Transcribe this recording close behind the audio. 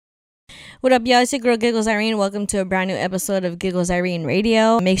What up, y'all? It's your girl Giggles Irene. Welcome to a brand new episode of Giggles Irene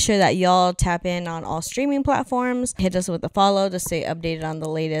Radio. Make sure that y'all tap in on all streaming platforms. Hit us with a follow to stay updated on the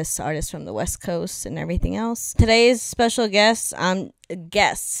latest artists from the West Coast and everything else. Today's special guests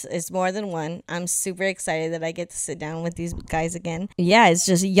is more than one. I'm super excited that I get to sit down with these guys again. Yeah, it's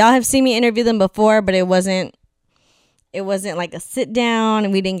just y'all have seen me interview them before, but it wasn't like a sit down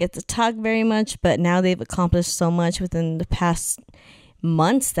and we didn't get to talk very much, but now they've accomplished so much within the past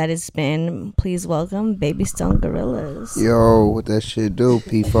months that it's been. Please welcome Baby Stone Gorillas. Yo, what that shit do?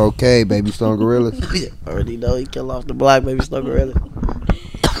 P4K, Baby Stone Gorillas. Already know he kill off the block, Baby Stone Gorillas.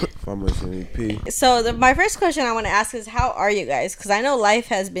 Farmers MVP. So my first question I want to ask is, how are you guys? Because I know life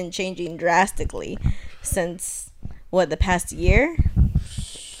has been changing drastically since the past year.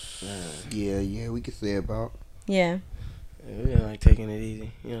 Yeah, we could say about. Yeah. We've been like taking it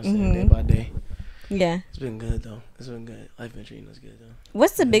easy, you know what I'm saying, day by day. Yeah. It's been good though. It's been good. Life been treating us good though.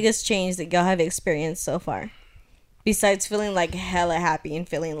 What's the biggest change that y'all have experienced so far? Besides feeling like hella happy and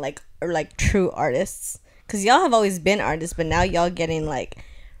feeling like true artists. Because y'all have always been artists, but now y'all getting like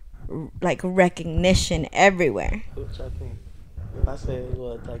recognition everywhere. Which I think, if I say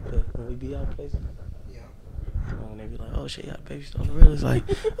what, like when we be out places? Yeah. When they be like, oh shit, y'all Baby Stone Gorillas. Like,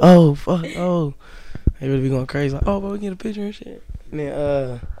 oh, fuck, oh. They really be going crazy. Like, oh, bro, we get a picture and shit. And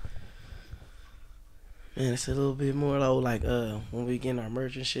then, man, it's a little bit more like when we getting our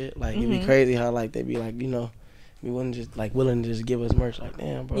merch and shit. Like it'd be crazy how like they be like, you know, we wouldn't just like willing to just give us merch. Like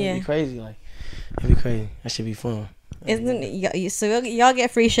damn, bro, it'd be crazy. Like it'd be crazy. That should be fun. Isn't it? So y'all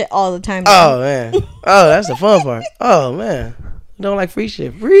get free shit all the time. Oh man, oh that's the fun part. Oh man, don't like free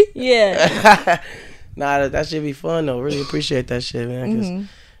shit. Free? Yeah. Nah, that should be fun though. Really appreciate that shit, man. Cause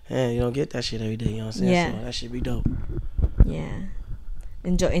man, you don't get that shit every day. You know what I'm saying? Yeah. So that should be dope. Yeah.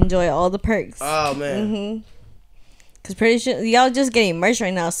 Enjoy all the perks. Oh man. Cause pretty sure y'all just getting merch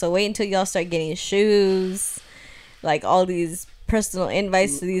right now. So wait until y'all start getting shoes, like all these personal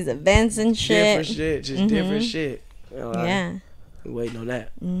invites to these events and shit. Different shit, just different shit. You know, Yeah. We waiting on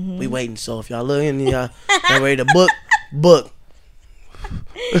that. We waiting. So if y'all looking, y'all ready to book.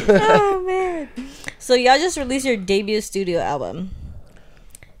 Oh man. So y'all just released your debut studio album,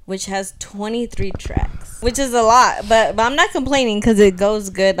 which has 23 tracks, which is a lot, but I'm not complaining because it goes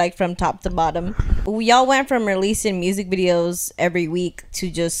good like from top to bottom. Y'all went from releasing music videos every week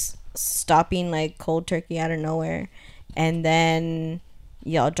to just stopping like cold turkey out of nowhere, and then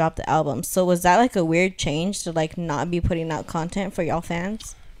y'all dropped the album. So was that like a weird change to like not be putting out content for y'all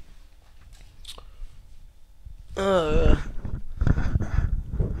fans?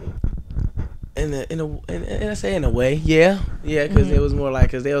 In a way, yeah, because it was more like,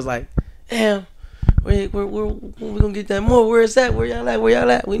 because they was like, damn, we're gonna get that more. Where is that? Where y'all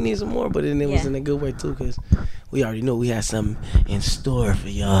at? We need some more. But then it was in a good way too, because we already knew we had something in store for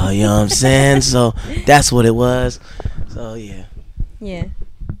y'all. You know what I'm saying? So that's what it was. So yeah.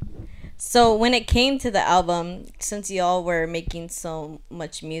 So when it came to the album, since y'all were making so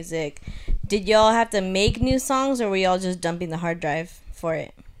much music, did y'all have to make new songs, or were y'all just dumping the hard drive for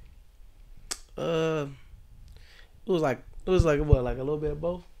it? It was like what, like a little bit of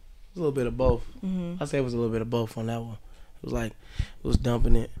both. It was a little bit of both. I say it was a little bit of both on that one. It was like, it was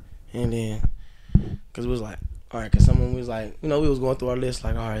dumping it, and then because it was like, all right, because someone was like, you know, we was going through our list,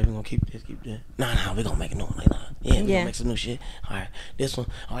 like, all right, we're gonna keep this. Nah, we gonna make a new one. Like, nah, we gonna make some new shit. All right, this one,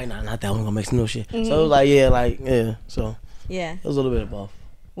 all right, nah, not that one. We gonna make some new shit. So it was like, so Yeah. it was a little bit of both.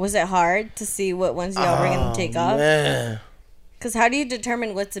 Was it hard to see what ones y'all were gonna take off? Man. Cause how do you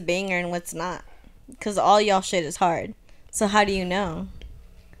determine what's a banger and what's not? Cause all y'all shit is hard. So how do you know?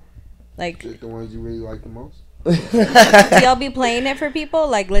 Like, Just the ones you really like the most. do y'all be playing it for people?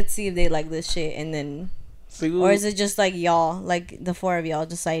 Like, let's see if they like this shit, and then, or is it just like y'all, like the four of y'all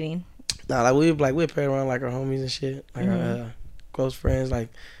deciding? Nah, like we'd play around like our homies and shit, like our close friends, like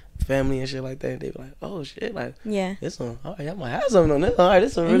family and shit like that. They be like, oh shit, like this one, all right, I might have something on this. All right,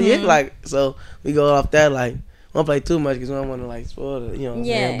 this one really hit. Like, so we go off that. Like, we don't play too much because we don't want to like spoil it, you know what I'm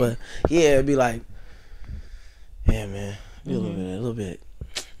saying? But yeah, it'd be like, yeah, man, be a little bit.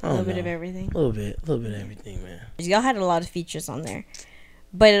 A little bit of everything. A little bit of everything, man. Y'all had a lot of features on there,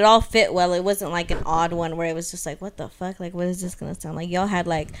 but it all fit well. It wasn't like an odd one where it was just like, what the fuck? Like, what is this gonna sound like? Y'all had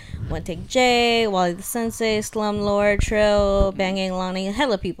like One Take J, Wally the Sensei, Slumlord, Trill, Bang Gang Lonnie,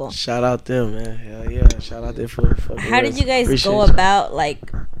 hella people. Shout out them, man. Hell yeah. Shout out there for How did you guys go about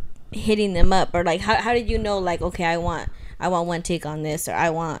like hitting them up, or like how did you know like, okay, I want One Take on this, or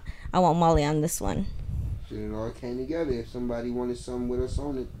I want Molly on this one? It all came together. If somebody wanted something with us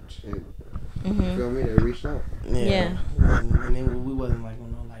on it, shit. You feel me? They reached out. Yeah. And then we wasn't like,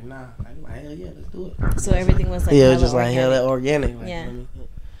 nah, like hell yeah, let's do it. So everything was like, yeah, just like hell that organic. Like, yeah.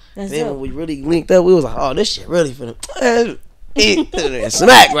 That's then dope. when we really linked up, we was like, oh, this shit really finna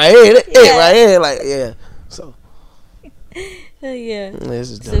smack right here, Yeah. right here, like yeah. So Yeah. this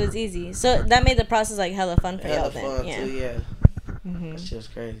is So dope. it's easy. So that made the process like hella fun for y'all Hella then. fun Yeah. too, yeah. Mhm. That shit was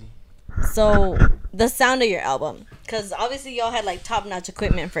crazy. So the sound of your album, because obviously y'all had like top notch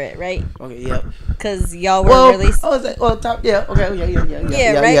equipment for it, right? Okay, yep. Because y'all were released. Oh, is that, top, yeah, okay,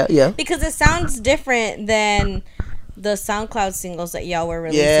 Yeah, right? yeah. Because it sounds different than the SoundCloud singles that y'all were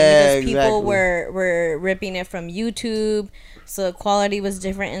releasing. Yeah, because people exactly. were ripping it from YouTube, so the quality was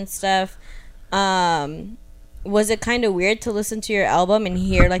different and stuff. Was it kind of weird to listen to your album and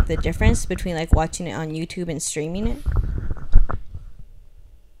hear like the difference between like watching it on YouTube and streaming it?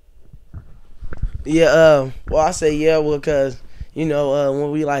 Yeah, well, I say yeah, well, because, you know, when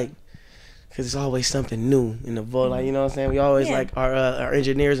we like, because it's always something new in the vote, like, you know what I'm saying? We always, like, our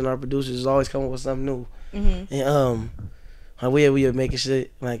engineers and our producers is always coming with something new. Mm-hmm. And, we are making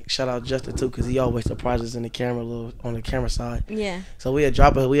shit, like, shout out Justin, too, because he always surprises in the camera, on the camera side. Yeah. So we had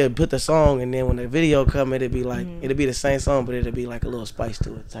put the song, and then when the video come, it'd be like, it'd be the same song, but it'd be like a little spice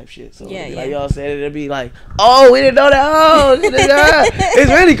to it type shit. So Yeah, like y'all said, it'd be like, oh, we didn't know that. Oh, it's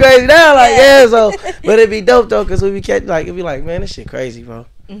really crazy now. Like, yeah, so, but it'd be dope, though, because we be catching, like, it'd be like, man, this shit crazy, bro.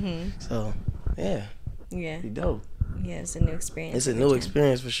 Mm-hmm. So, yeah. Yeah. It'd be dope. Yeah, it's a new experience. It's a new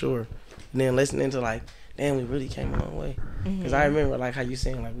experience for sure. And then listening to, like, damn, we really came a long way. Because I remember, like, how you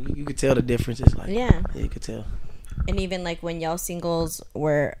saying, like, you could tell the differences. Like, yeah, you could tell. and even like when y'all singles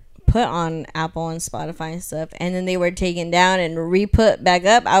were put on Apple and Spotify and stuff, and then they were taken down and re-put back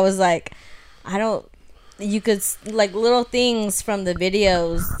up, I was like, you could like little things from the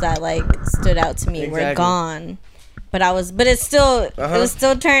videos that like stood out to me were gone, but it still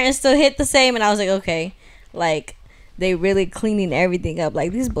it still hit the same, and I was like, okay, like they really cleaning everything up,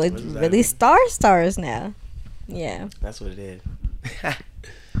 like these boys really stars now. Yeah, that's what it is.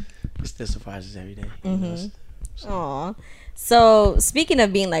 It still surprises every day. Aw. So speaking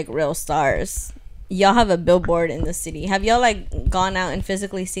of being like real stars, y'all have a billboard in the city. Have y'all like gone out and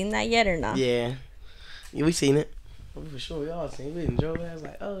physically seen that yet or not? Yeah, we seen it. For sure, we all seen it. We enjoyed it. I was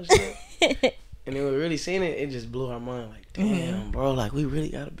like, oh shit. And then we really seen it. It just blew our mind. Like, damn, bro. Like, we really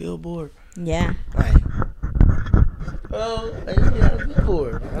got a billboard. Yeah. Like, like we got a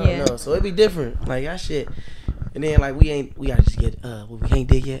billboard. I don't know. So it'd be different. Like, that shit. And then like we gotta just get what we ain't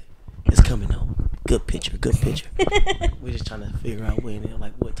did yet. It's coming though. Good picture. We just trying to figure out when and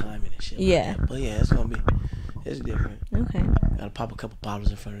like what time and shit. Yeah. Like that. But yeah, it's different. Okay. Gotta pop a couple bottles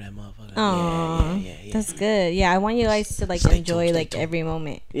in front of that motherfucker. Aw. Yeah. That's good. Yeah, I want you guys to like enjoy like every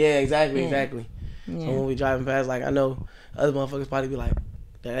moment. Yeah, exactly. Yeah. So Yeah. when we driving past, like I know other motherfuckers probably be like,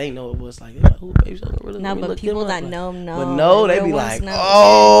 that ain't know it was like, who baby so really? No, but people that know know. But no, Like, they be real like, ones know.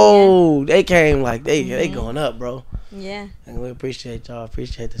 oh, they came like they going up, bro. Yeah. And we appreciate y'all.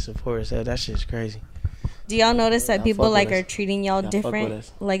 Appreciate the support. So that shit's crazy. Do y'all notice that Y'all people fuck with like us. are treating y'all Y'all fuck with different,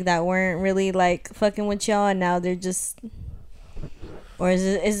 us. like that weren't really like fucking with y'all, and now they're just, or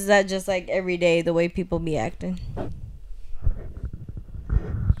is that just like every day the way people be acting?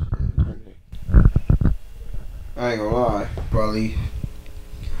 I ain't gonna lie, probably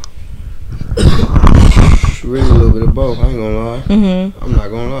really a little bit of both. I ain't gonna lie. Mm-hmm. I'm not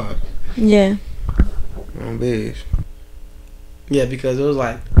gonna lie. Yeah. I'm biz. Yeah, because it was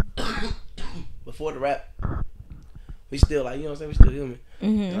like before the rap, we still like, you know what I'm saying, we still human.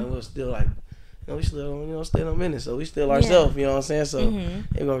 Mm-hmm. Like, we was still like, we still still in minutes, so we still ourselves, you know what I'm saying? So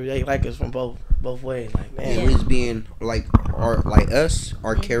they like us from both ways. Like, man, Yeah, we was being like our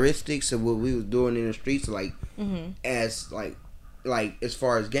characteristics of what we was doing in the streets, like as like as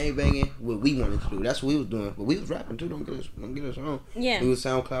far as gang banging, what we wanted to do. That's what we was doing. But we was rapping too. Don't get us wrong. Yeah. We was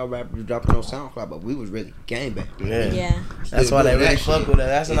SoundCloud rappers dropping on SoundCloud, but we was really gang banging. Yeah. That's why they really fuck with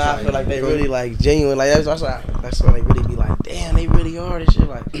us. That's when I feel like they really like genuine. Like that's why they really be like, damn, they really are this shit.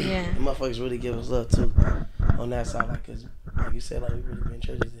 Like, Yeah. the motherfuckers really give us love too on that side. Like, 'cause like you said, like we really been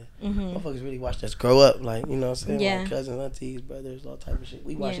churches there. Motherfuckers really watched us grow up. Like, you know what I'm saying? Yeah. Like cousins, aunties, brothers, all type of shit.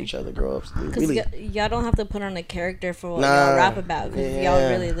 We watched Yeah. each other grow up. Because Really. y'all don't have to put on a character for what Nah. y'all rap about, because Yeah.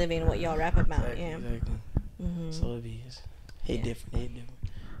 y'all really living what y'all rap about. Exactly, Yeah. exactly. So it be hit different.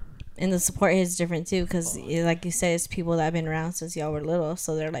 And the support is different too, because like you said, it's people that have been around since y'all were little,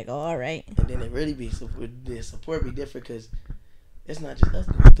 so they're like, oh, all right. And then it really be the support be different because it's not just us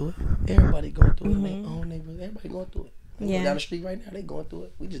going through it. Everybody going through it in their own neighborhood. Everybody going through it. They go down the street right now, they going through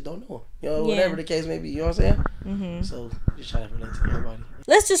it. We just don't know them. You know, whatever the case may be. You know what I'm saying? So just try to relate to everybody.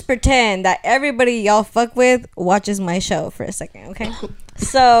 Let's just pretend that everybody y'all fuck with watches my show for a second, okay?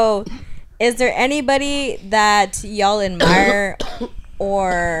 So, is there anybody that y'all admire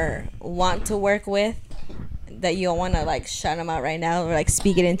or want to work with that you want to like shout them out right now or like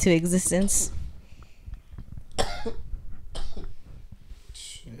speak it into existence?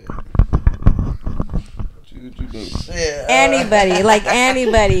 Yeah, Anybody, like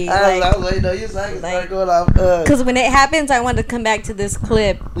anybody. I was waiting on you so I can start going off. Because when it happens, I want to come back to this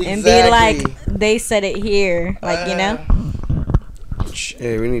clip and be like, they said it here. Like, you know?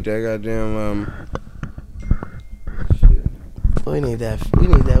 Hey, we need that goddamn We need that.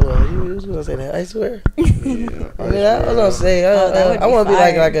 Well, you was gonna say that? I swear. yeah, I was gonna say. I want to be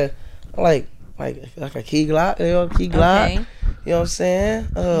like a key Glock. You know, key Glock. Okay. You know what I'm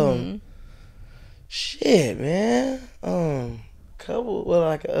saying? Shit, man. Couple. Well,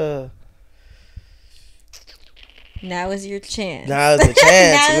 like Now is your chance. Now is the chance,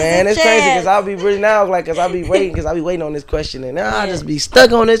 Now is man. the It's crazy chance. because I'll be really now like because I'll be waiting on this question and now I'll just be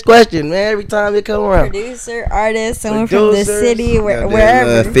stuck on this question, man. Every time it come around. Producer, artist, someone from the Producers. city, goddamn,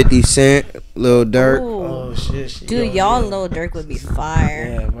 wherever. 50 Cent, Lil Durk. Ooh. Oh shit. Dude, y'all Lil Durk would be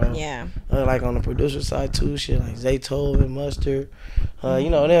fire. Yeah, bro. Yeah. Like on the producer side too, shit like Zaytoven, Mustard. You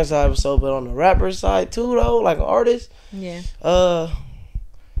know, their side was so, but on the rapper side too though, like an artist. Yeah.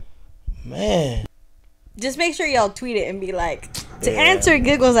 Man. Just make sure y'all tweet it and be like, to answer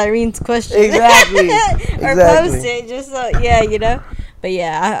Giggles Irene's question. Exactly. Or post it, just so, yeah, you know? But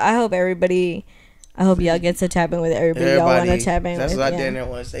yeah, I hope everybody, I hope y'all get to tap in with everybody y'all want to tap in That's with. what I down there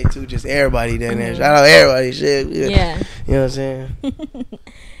want to say too, just everybody down there. Shout out everybody, shit. Yeah. You know what I'm saying?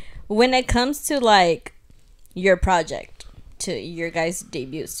 When it comes to like your project, to your guys'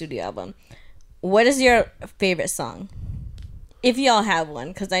 debut studio album, what is your favorite song? If y'all have one,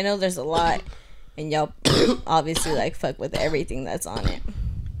 because I know there's a lot. And y'all obviously like fuck with everything that's on it.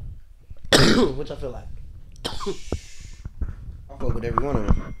 Which I feel like. I fuck with every one of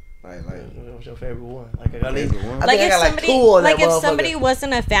them. Like, What's your favorite one? Like, I favorite one. Like think I if got somebody, two on like that if somebody motherfucker.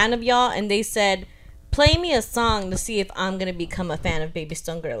 wasn't a fan of y'all and they said, "Play me a song to see if I'm gonna become a fan of Baby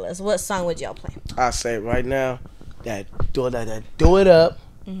Stone Gorillas," what song would y'all play? I say right now that do it up.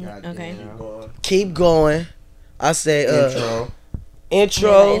 Okay. Keep going. I say Intro. Yeah,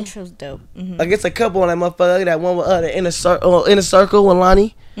 intro. the intro's dope. I guess a couple on that motherfucker. That one with the inner circle with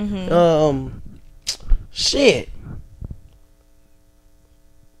Lonnie. Shit.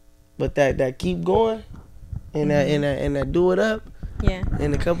 But that keep going, and that do it up, Yeah.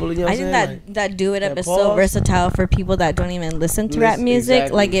 and a couple of I think that do it up that is so pause. versatile for people that don't even listen to rap music.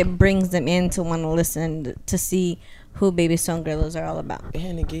 Exactly. Like it brings them in to want to listen to see who Baby Stone Gorillas are all about.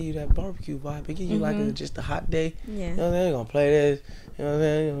 and it give you that barbecue vibe. It give you like just a hot day. Yeah. You know what I'm saying? Gonna play this. You know what I'm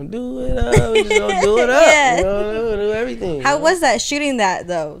saying? You gonna do it up. We just gonna do it up. Yeah. You know, do everything. How was that shooting that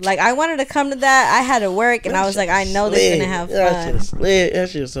though? Like I wanted to come to that. I had to work and I was like, I know they're gonna have fun. That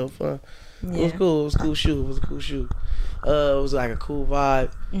shit was so fun. Yeah. It was cool. It was a cool shoot. It was a cool shoot. It was like a cool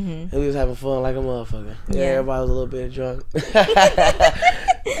vibe. And we was having fun like a motherfucker. Yeah, everybody was a little bit drunk.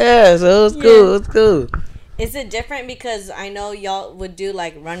 Yeah, so it was cool. Yeah. It was cool. Is it different because I know y'all would do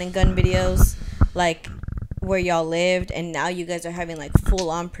like run and gun videos, like where y'all lived, and now you guys are having like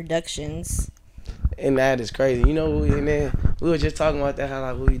full on productions? And that is crazy. You know, and then we were just talking about that, how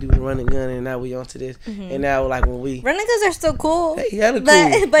like we do the running gun, and now we onto this. And now like when we Run and guns are still cool, Hey, hella cool.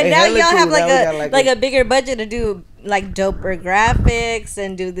 but Hey, now hella y'all have cool. like Now we got, a bigger budget to do like doper graphics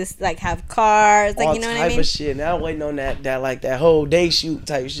and do this like have cars, like all you know what type I mean? of shit. Now I'm waiting on that like that whole day shoot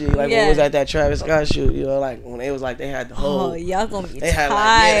type shit. Like when Yeah. we was at that Travis Scott shoot, you know, like when it was like they had the whole Oh, y'all gonna be they had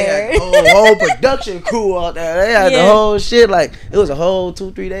tired. like they had the whole production crew out there. They had the whole shit. Like it was a whole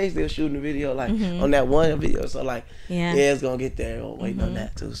 2-3 days they were shooting the video like on that one video. So like Yeah. it's gonna get there. I'm waiting on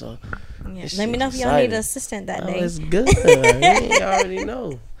that too. So Yeah. this Let me shit's know if y'all need exciting. an assistant that Oh, day. it's good. You already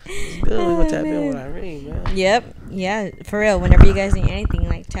know. It's good. We gonna tap in with Irene, man. Yep. Yeah, for real. Whenever you guys need anything,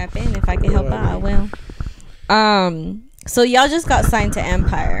 like tap in. If I can help out, I will. So y'all just got signed to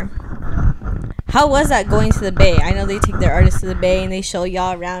Empire. How was that going to the Bay? I know they take their artists to the Bay and they show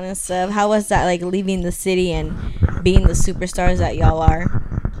y'all around and stuff. How was that like leaving the city and being the superstars that y'all are?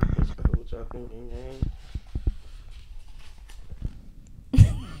 What y'all thinking, man?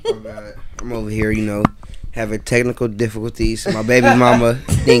 I'm over here, you know, having technical difficulties. My baby mama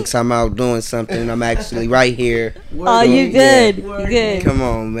thinks I'm out doing something. I'm actually right here. Oh, you good. You good. Come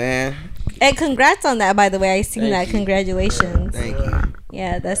on, man. And congrats on that, by the way. I seen that. Congratulations. Thank you.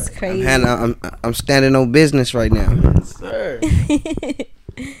 Yeah, that's crazy. I'm standing on business right now. Sir.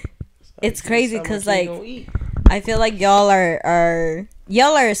 It's crazy because like I feel like y'all are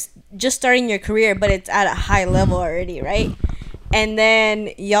just starting your career, but it's at a high level already, right? And then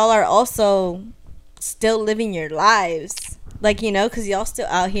y'all are also still living your lives, like, you know, because y'all still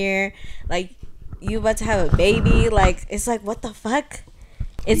out here, like you about to have a baby, like it's like what the fuck.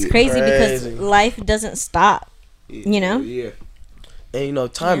 It's crazy because life doesn't stop. You know? Yeah. And you know,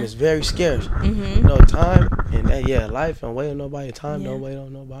 time Yeah. is very scarce. Mm-hmm. You know, time and that, life and wait on nobody. Time Yeah. don't wait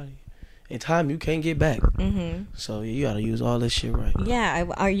on nobody. And time you can't get back. Mm-hmm. So you gotta use all this shit right. Yeah.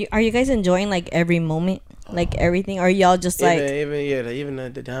 Are you guys enjoying like every moment, like everything? Or y'all just like Even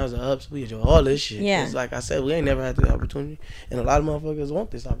the downs and ups, we enjoy all this shit. Yeah. It's like I said, we ain't never had the opportunity, and a lot of motherfuckers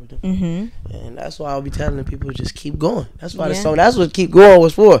want this opportunity. mm-hmm. And that's why I'll be telling people just keep going. That's why the Yeah. song. That's what keep going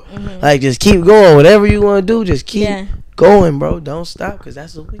was for. Mm-hmm. Like just keep going. Whatever you want to do, just keep Yeah. going, bro. Don't stop, cause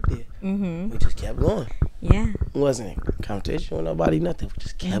that's what we did. Mm-hmm. We just kept going. Yeah. It wasn't competition with nobody, nothing. We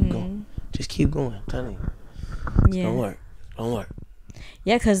just kept going. Just keep going. I'm telling you. Yeah. Don't work. Don't work.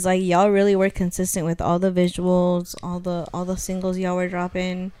 Yeah, cause like y'all really were consistent with all the visuals, all the singles y'all were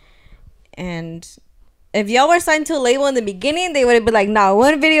dropping, and if y'all were signed to a label in the beginning, they would have been like, "Nah,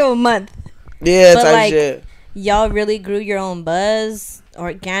 one video a month." Yeah, But, type like, shit. Y'all really grew your own buzz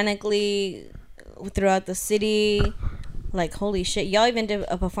organically throughout the city. Like, holy shit, y'all even did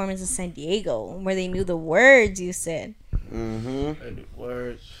a performance in San Diego where they knew the words you said. Mm-hmm.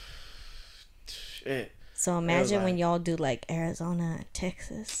 Words. Shit. So imagine like- when y'all do like Arizona,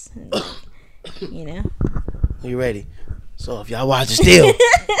 Texas, and, you know. You ready? So if y'all watching still,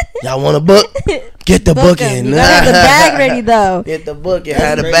 y'all want a book? Get the book 'em. in. You gotta have the bag ready though. Get the book and That's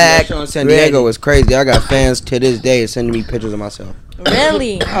have the crazy. bag. That show in San Diego was crazy. I got fans to this day sending me pictures of myself.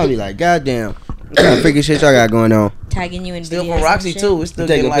 Really? I'll be like, goddamn, what kind of freaking shit y'all got going on? Tagging you in Still videos from Roxy and shit. too. We still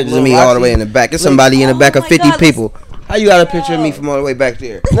Taking getting like pictures of little me all the Roxy. way in the back. There's somebody in the back of my 50 God, people. How you got a picture of me from all the way back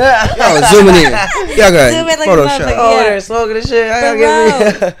there? Y'all Y'all zooming in. Y'all got Zoom in like a Photoshop. motherfucker. over Yeah. there smoking the shit. I But gotta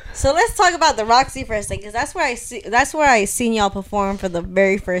bro, get me. so let's talk about the Roxy for a second, because that's where I seen y'all perform for the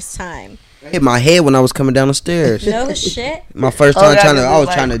very first time. I hit my head when I was coming down the stairs. No shit. My first Oh, time yeah, trying to, 'cause I was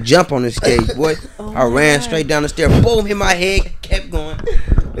it's trying like- to jump on the stage, boy. Oh I my ran God. straight down the stairs, boom, hit my head, kept going.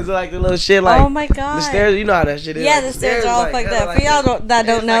 It's like the little shit like Oh my God. the stairs. You know how that shit is. Yeah, like, the stairs are all like, fucked hella up. like For y'all that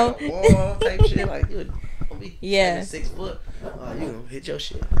don't it's know. like a wall type shit. Like you gonna be Yeah. 6 foot. You gonna hit your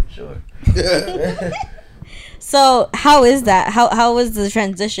shit. Sure. So how is that? How was the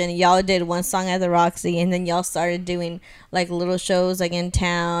transition? Y'all did one song at the Roxy, and then y'all started doing like little shows like in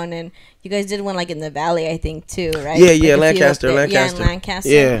town, and you guys did one like in the Valley, I think too, right? Yeah, Like, yeah, a few Lancaster, up there. Lancaster. Yeah, in Lancaster.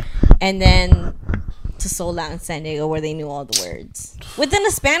 Yeah. And then to Sold Out in San Diego, where they knew all the words within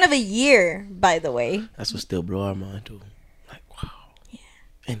a span of a year. By the way, That's what still blow our mind too. Like wow. Yeah.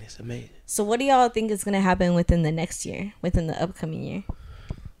 And it's amazing. so what do y'all think is gonna happen within the next year, within the upcoming year?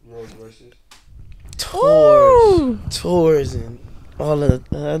 Tours and all of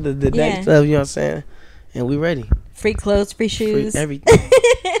the Yeah. next stuff, you know what I'm saying? And we ready. Free clothes, free Free shoes. everything.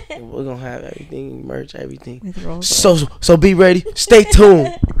 And we're gonna have everything, merch, everything. With Rolls So be ready. Stay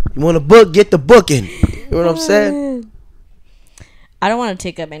tuned. You want a book? Get the booking. You know what I'm saying? I don't want to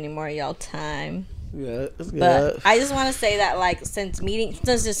take up any more of y'all time, Yeah, it's good. but I just want to say that like since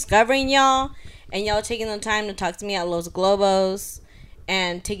discovering y'all and y'all taking the time to talk to me at Los Globos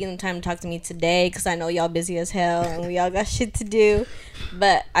and taking the time to talk to me today, because I know y'all busy as hell and we all got shit to do,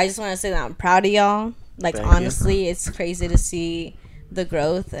 but I just want to say that I'm proud of y'all. Like Thank you. honestly, it's crazy to see the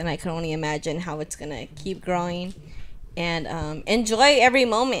growth, and I can only imagine how it's gonna keep growing. And enjoy every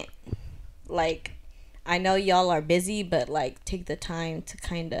moment. Like, I know y'all are busy, but like take the time to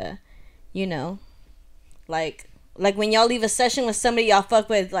kind of, you know, like when y'all leave a session with somebody y'all fuck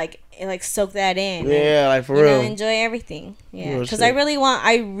with, like soak that in. Yeah, like for You real. know, enjoy everything. Yeah, Real because shit.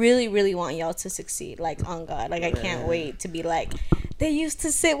 I really want y'all to succeed. Like on God, like I can't wait to be like, they used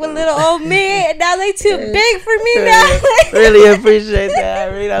to sit with little old me, and now they too big for me now. Really appreciate that,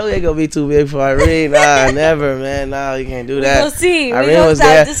 Irene. I ain't gonna be too big for Irene. Nah, never, man. Nah, you can't do that. We'll see. Irene We gonna was stop.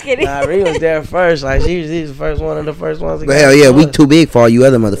 there. Just kidding. Nah, Irene was there first. Like she's the first one of the first ones. that But got hell yeah, we on. too big for all you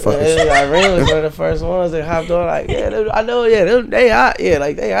other motherfuckers. Yeah, Irene was one of the first ones that hopped on. Like, yeah, I know. Yeah, they hot. Yeah,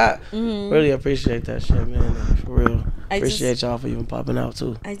 like they hot. Mhm. Really appreciate that shit, man. For real. I Appreciate y'all for even popping out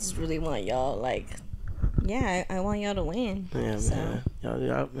too. I just really want y'all like, yeah, I want y'all to win. Yeah, So, man.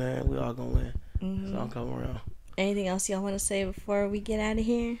 Y'all, man, we all gonna win. mhm. It's all coming around. Anything else y'all want to say before we get out of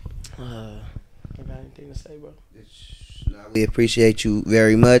here? I got anything to say, bro? We appreciate you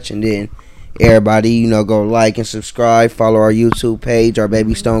very much, and then everybody, you know, go like and subscribe, follow our YouTube page, our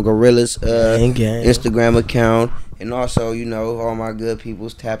Baby Stone Gorillas Gang. Instagram account, and also, you know, all my good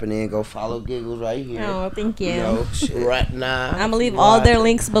people's tapping in. Go follow Giggles right here. Oh, thank you. You know, shit. Right now. I'm gonna leave all their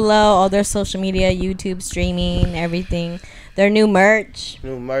links below, all their social media, YouTube streaming, everything. Their new merch.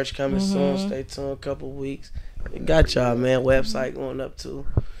 New merch coming soon. Stay tuned. A couple weeks. We got y'all, man. Website going up too.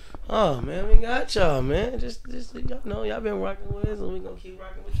 Oh man, we got y'all, man. Just y'all know y'all been rocking with us, and we gonna keep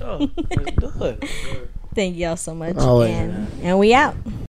rocking with y'all. Let's do it. Thank y'all so much. Always, and, man. and we out.